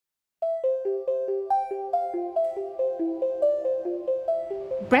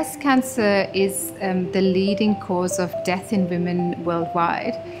Breast cancer is the leading cause of death in women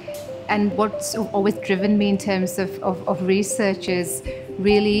worldwide. And what's always driven me in terms of research is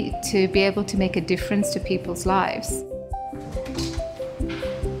really to be able to make a difference to people's lives.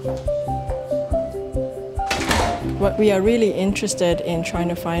 What we are really interested in trying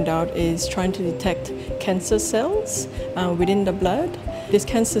to find out is trying to detect cancer cells within the blood. These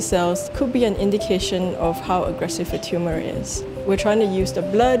cancer cells could be an indication of how aggressive a tumor is. We're trying to use the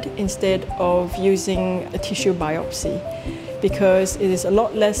blood instead of using a tissue biopsy because it is a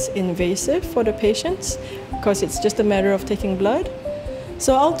lot less invasive for the patients because it's just a matter of taking blood.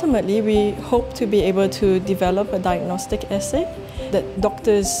 So ultimately, we hope to be able to develop a diagnostic assay that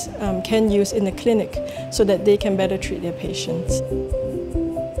doctors can use in the clinic so that they can better treat their patients.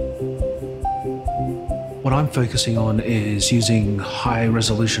 What I'm focusing on is using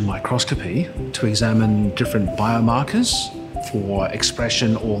high-resolution microscopy to examine different biomarkers for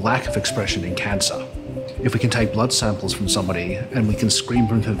expression or lack of expression in cancer. If we can take blood samples from somebody and we can screen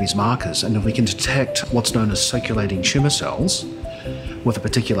them for these markers, and if we can detect what's known as circulating tumour cells with a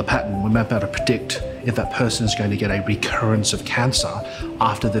particular pattern, we might be able to predict if that person is going to get a recurrence of cancer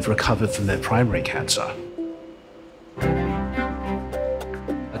after they've recovered from their primary cancer.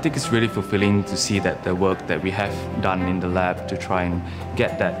 I think it's really fulfilling to see that the work that we have done in the lab to try and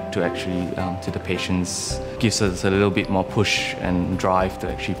get that to actually to the patients gives us a little bit more push and drive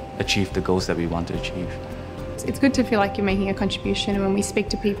to actually achieve the goals that we want to achieve. It's good to feel like you're making a contribution, and when we speak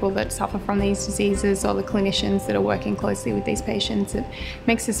to people that suffer from these diseases or the clinicians that are working closely with these patients, it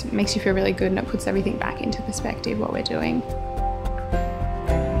makes you feel really good, and it puts everything back into perspective what we're doing.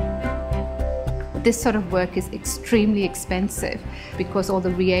 This sort of work is extremely expensive because all the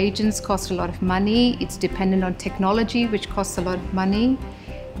reagents cost a lot of money. It's dependent on technology, which costs a lot of money.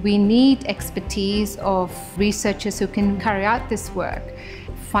 We need expertise of researchers who can carry out this work.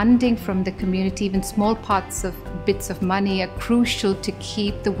 Funding from the community, even small bits of money, are crucial to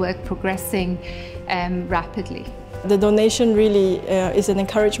keep the work progressing rapidly. The donation really is an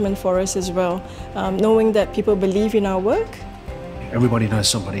encouragement for us as well, knowing that people believe in our work. Everybody knows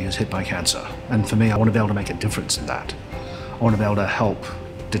somebody who's hit by cancer, and for me, I want to be able to make a difference in that. I want to be able to help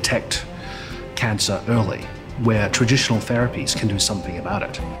detect cancer early, where traditional therapies can do something about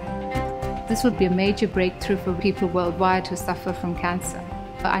it. This would be a major breakthrough for people worldwide who suffer from cancer.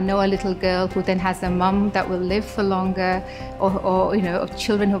 I know a little girl who then has a mum that will live for longer, or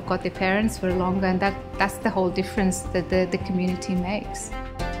children who've got their parents for longer, and that's the whole difference that the community makes.